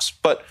for the House.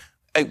 But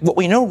what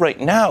we know right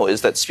now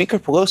is that Speaker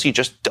Pelosi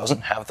just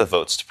doesn't have the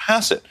votes to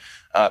pass it.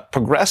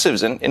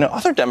 Progressives and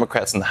other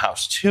Democrats in the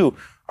House, too,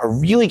 are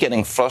really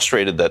getting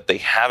frustrated that they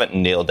haven't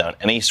nailed down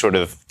any sort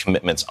of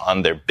commitments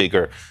on their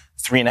bigger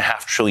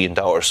 $3.5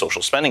 trillion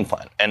social spending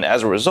plan. And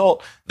as a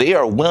result, they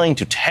are willing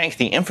to tank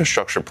the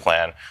infrastructure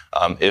plan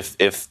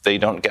if they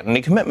don't get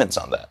any commitments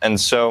on that. And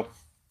so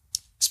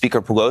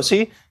Speaker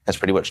Pelosi has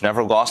pretty much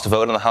never lost a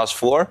vote on the House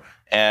floor.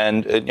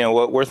 And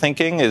what we're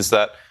thinking is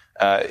that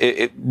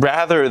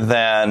rather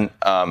than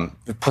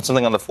put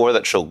something on the floor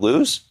that she'll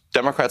lose,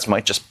 Democrats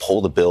might just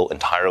pull the bill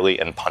entirely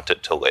and punt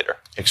it till later.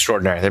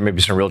 Extraordinary. There may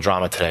be some real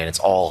drama today, and it's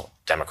all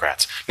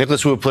Democrats.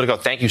 Nicholas Wu of Politico,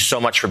 thank you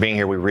so much for being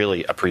here. We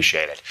really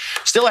appreciate it.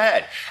 Still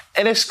ahead,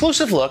 an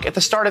exclusive look at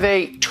the start of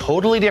a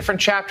totally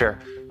different chapter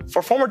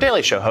for former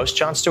Daily Show host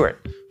Jon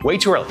Stewart. Way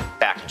too early.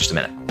 Back in just a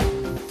minute.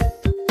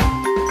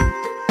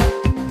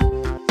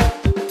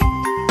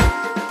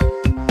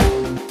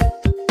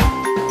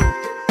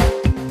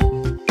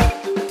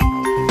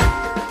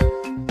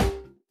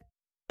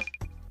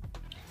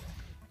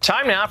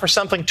 Time now for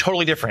something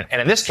totally different,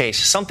 and in this case,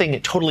 something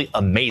totally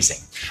amazing.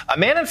 A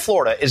man in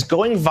Florida is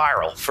going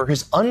viral for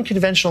his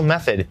unconventional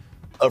method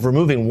of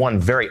removing one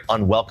very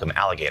unwelcome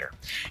alligator.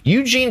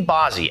 Eugene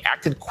Bozzi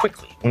acted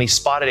quickly when he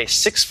spotted a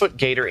 6-foot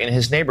gator in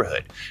his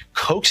neighborhood,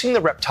 coaxing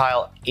the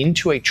reptile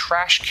into a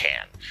trash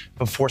can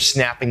before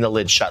snapping the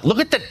lid shut. Look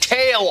at the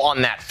tail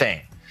on that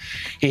thing.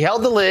 He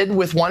held the lid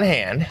with one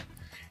hand,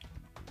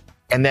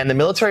 and then the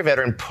military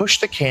veteran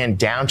pushed the can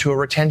down to a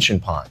retention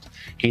pond.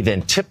 He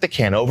then tipped the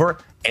can over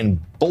and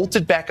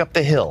bolted back up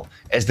the hill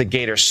as the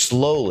gator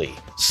slowly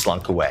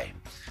slunk away.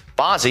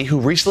 Bozzi, who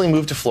recently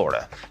moved to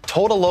Florida,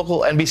 told a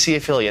local NBC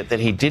affiliate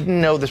that he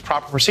didn't know this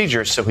proper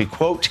procedure, so he,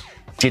 quote,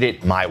 did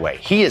it my way.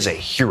 He is a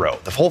hero.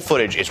 The whole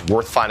footage is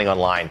worth finding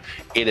online.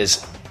 It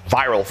is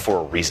viral for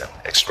a reason.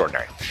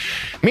 Extraordinary.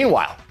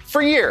 Meanwhile,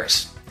 for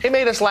years, he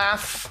made us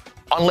laugh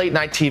on late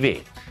night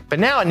TV. But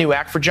now a new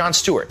act for Jon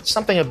Stewart,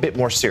 something a bit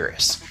more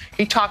serious.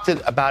 He talked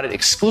about it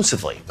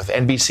exclusively with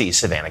NBC's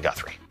Savannah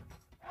Guthrie.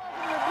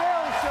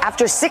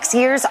 After 6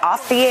 years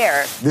off the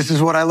air, this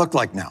is what I look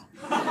like now.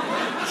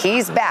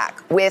 He's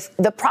back with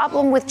The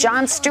Problem with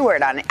Jon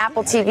Stewart on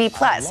Apple TV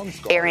Plus,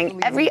 airing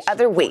every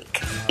other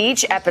week.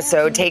 Each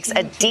episode takes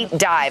a deep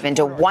dive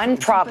into one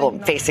problem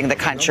facing the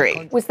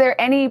country. Was there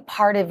any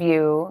part of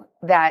you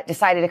that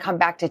decided to come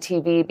back to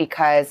TV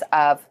because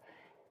of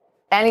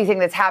anything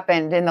that's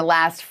happened in the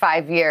last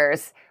 5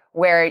 years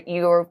where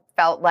you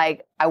felt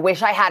like, I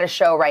wish I had a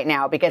show right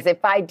now, because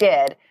if I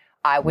did,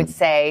 I would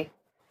say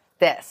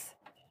this?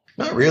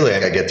 Not really.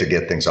 I get to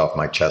get things off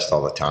my chest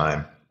all the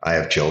time. I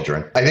have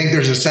children. I think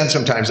there's a sense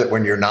sometimes that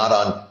when you're not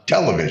on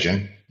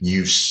television,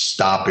 you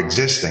stop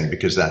existing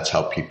because that's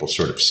how people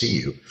sort of see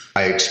you.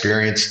 I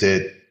experienced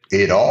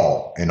it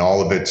all in all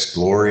of its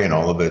glory and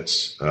all of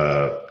its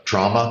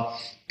trauma,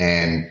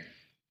 and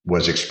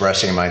was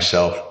expressing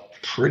myself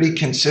pretty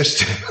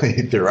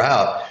consistently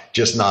throughout,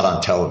 just not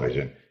on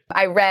television.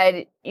 I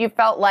read you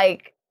felt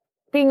like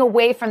being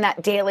away from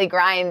that daily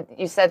grind,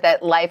 you said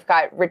that life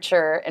got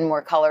richer and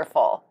more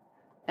colorful.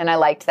 And I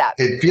liked that.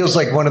 It feels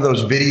like one of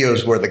those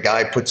videos where the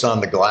guy puts on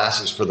the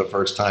glasses for the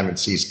first time and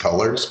sees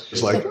colors.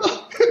 It's like,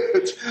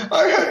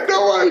 I had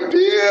no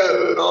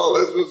idea that all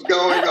this was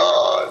going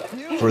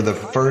on. For the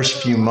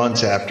first few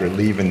months after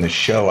leaving the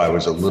show, I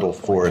was a little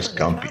Forrest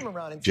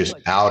Gumpy, just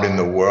out in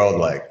the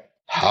world like,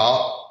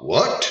 how?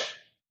 What?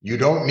 You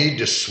don't need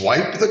to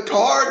swipe the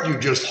card. You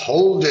just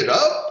hold it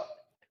up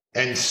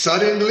and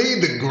suddenly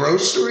the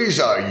groceries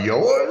are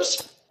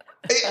yours?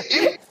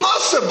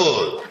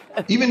 Impossible.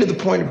 Even to the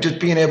point of just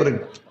being able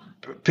to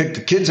pick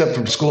the kids up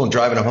from school and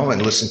driving them home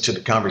and listen to the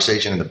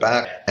conversation in the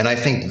back. And I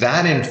think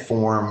that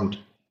informed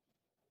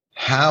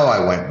how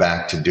I went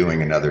back to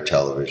doing another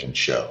television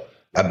show.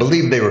 I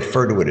believe they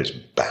refer to it as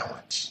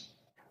balance.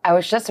 I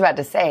was just about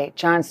to say,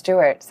 Jon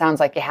Stewart, sounds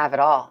like you have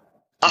it all.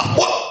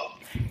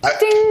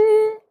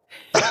 Ding!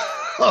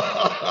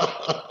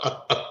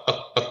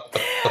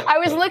 I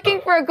was looking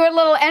for a good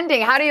little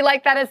ending. How do you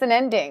like that as an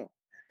ending?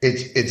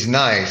 It's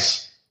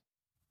nice.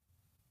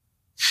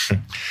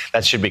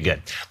 That should be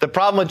good. The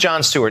Problem with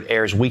Jon Stewart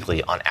airs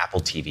weekly on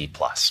Apple TV+.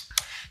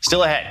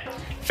 Still ahead,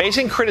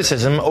 facing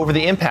criticism over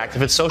the impact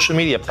of its social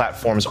media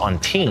platforms on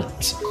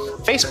teens.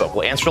 Facebook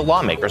will answer to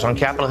lawmakers on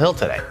Capitol Hill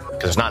today, because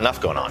there's not enough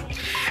going on.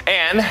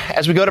 And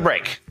as we go to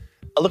break,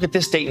 a look at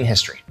this date in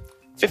history.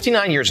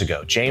 59 years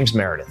ago, James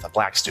Meredith, a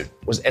black student,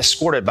 was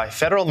escorted by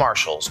federal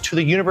marshals to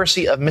the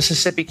University of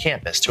Mississippi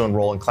campus to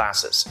enroll in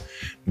classes.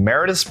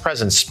 Meredith's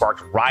presence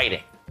sparked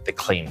rioting that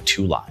claimed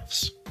 2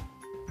 lives.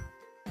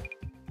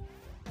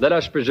 Let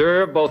us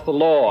preserve both the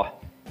law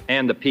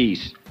and the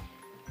peace.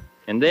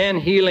 And then,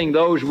 healing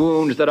those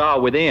wounds that are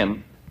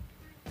within,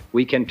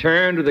 we can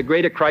turn to the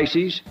greater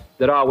crises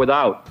that are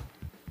without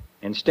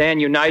and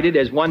stand united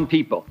as one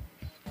people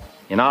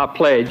in our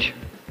pledge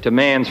to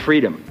man's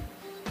freedom.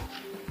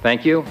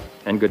 Thank you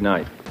and good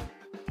night.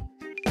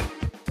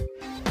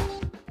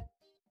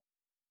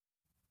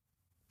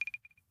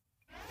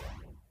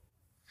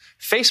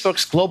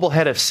 Facebook's global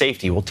head of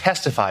safety will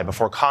testify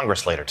before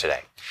Congress later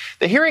today.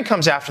 The hearing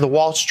comes after the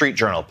Wall Street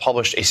Journal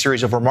published a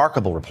series of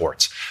remarkable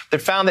reports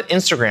that found that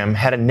Instagram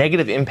had a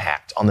negative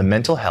impact on the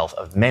mental health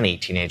of many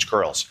teenage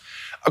girls.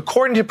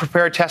 According to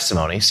prepared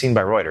testimony seen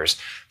by Reuters,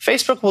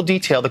 Facebook will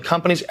detail the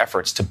company's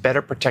efforts to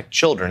better protect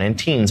children and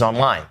teens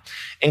online,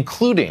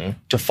 including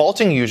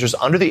defaulting users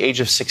under the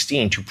age of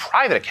 16 to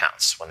private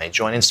accounts when they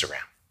join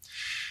Instagram.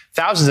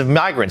 Thousands of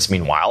migrants,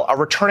 meanwhile, are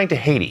returning to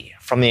Haiti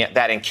from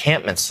that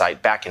encampment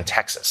site back in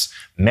Texas,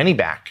 many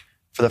back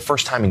for the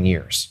first time in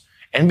years.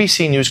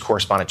 NBC News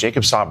correspondent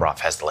Jacob Sobroff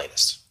has the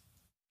latest.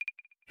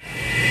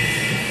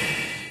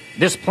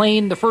 This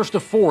plane, the first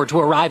of 4 to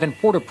arrive in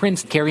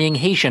Port-au-Prince carrying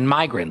Haitian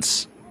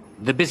migrants.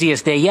 The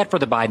busiest day yet for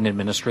the Biden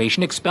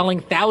administration, expelling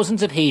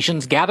thousands of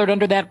Haitians gathered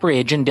under that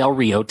bridge in Del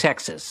Rio,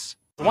 Texas.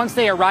 Once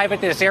they arrive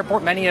at this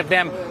airport, many of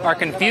them are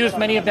confused.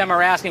 Many of them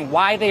are asking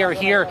why they are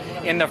here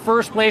in the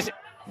first place.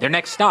 Their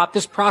next stop,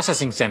 this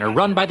processing center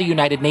run by the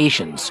United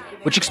Nations,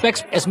 which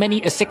expects as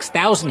many as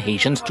 6,000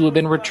 Haitians to have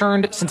been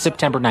returned since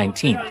September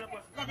 19th.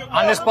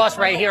 On this bus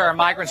right here are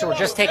migrants who were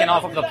just taken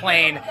off of the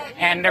plane,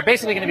 and they're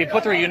basically going to be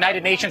put through a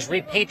United Nations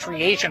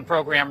repatriation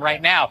program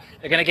right now.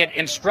 They're going to get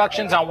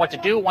instructions on what to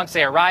do once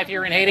they arrive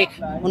here in Haiti.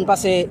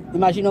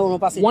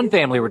 One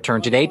family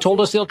returned today told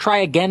us they'll try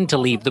again to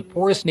leave the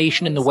poorest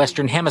nation in the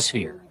Western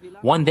Hemisphere,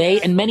 one they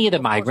and many of the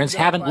migrants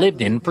haven't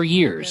lived in for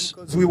years.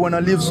 We want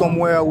to live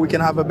somewhere we can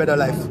have a better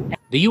life.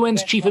 The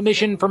UN's chief of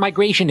mission for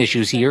migration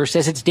issues here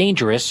says it's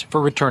dangerous for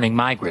returning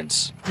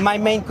migrants. My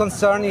main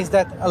concern is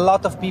that a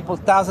lot of people,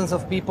 thousands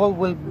of people,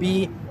 will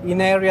be in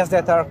areas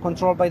that are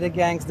controlled by the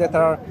gangs, that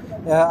are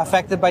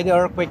affected by the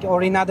earthquake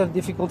or in other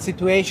difficult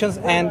situations.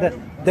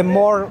 And the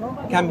more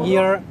come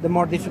here, the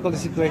more difficult the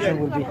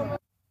situation will be.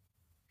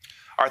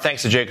 Our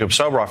thanks to Jacob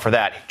Sobroff for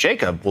that.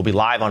 Jacob will be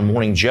live on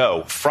Morning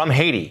Joe from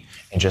Haiti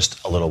in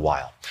just a little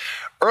while.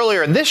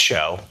 Earlier in this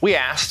show, we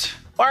asked,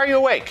 why are you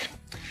awake?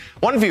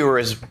 One viewer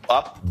is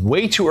up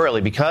way too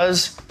early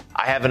because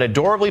I have an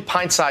adorably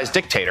pint-sized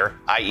dictator,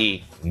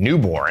 i.e.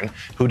 newborn,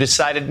 who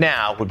decided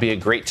now would be a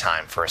great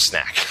time for a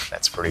snack.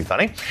 That's pretty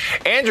funny.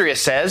 Andrea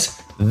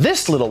says,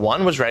 this little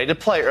one was ready to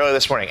play earlier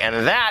this morning,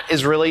 and that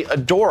is really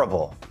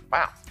adorable.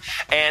 Wow.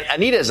 And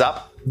Anita's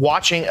up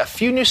watching a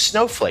few new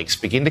snowflakes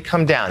begin to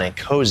come down in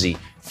cozy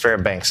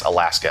Fairbanks,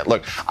 Alaska.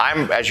 Look,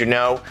 I'm, as you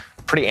know,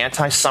 pretty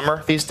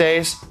anti-summer these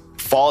days.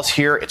 Fall is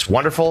here. It's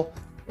wonderful.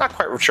 Not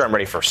quite sure I'm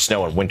ready for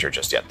snow and winter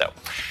just yet, though.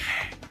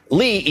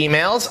 Lee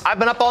emails, I've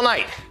been up all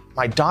night.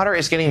 My daughter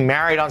is getting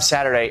married on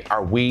Saturday.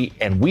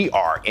 We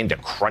are into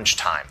crunch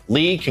time.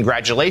 Lee,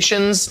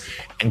 congratulations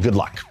and good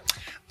luck.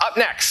 Up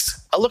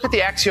next, a look at the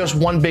Axios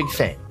One Big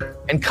Thing.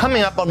 And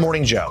coming up on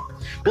Morning Joe,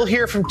 we'll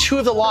hear from two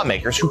of the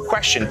lawmakers who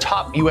questioned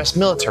top U.S.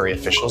 military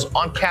officials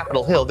on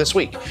Capitol Hill this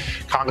week,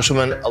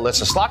 Congresswoman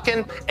Elissa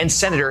Slotkin and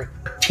Senator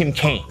Tim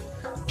Kaine.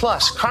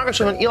 Plus,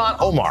 Congresswoman Ilhan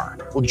Omar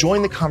will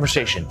join the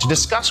conversation to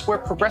discuss where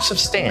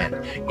progressives stand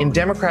in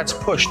Democrats'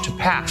 push to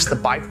pass the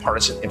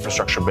bipartisan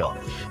infrastructure bill.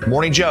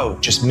 Morning Joe,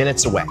 just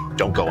minutes away.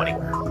 Don't go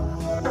anywhere.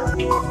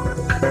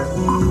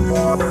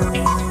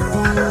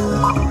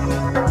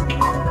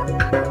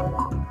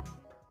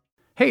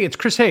 Hey, it's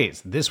Chris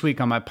Hayes. This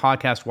week on my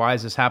podcast, Why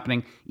Is This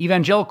Happening?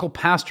 Evangelical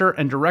pastor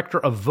and director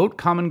of Vote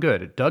Common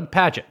Good, Doug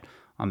Padgett,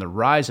 on the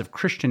rise of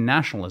Christian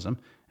nationalism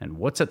and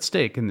what's at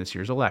stake in this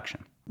year's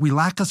election. We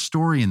lack a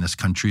story in this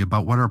country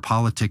about what our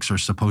politics are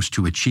supposed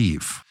to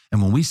achieve.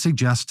 And when we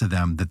suggest to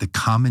them that the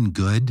common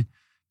good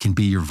can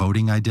be your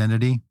voting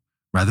identity,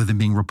 rather than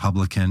being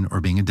Republican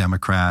or being a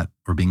Democrat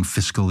or being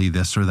fiscally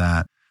this or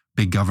that,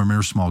 big government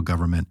or small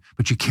government,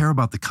 but you care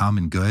about the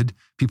common good,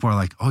 people are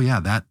like, oh yeah,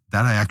 that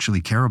I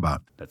actually care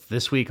about. That's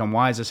this week on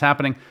Why Is This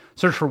Happening?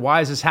 Search for Why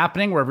Is This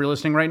Happening wherever you're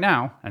listening right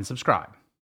now and subscribe.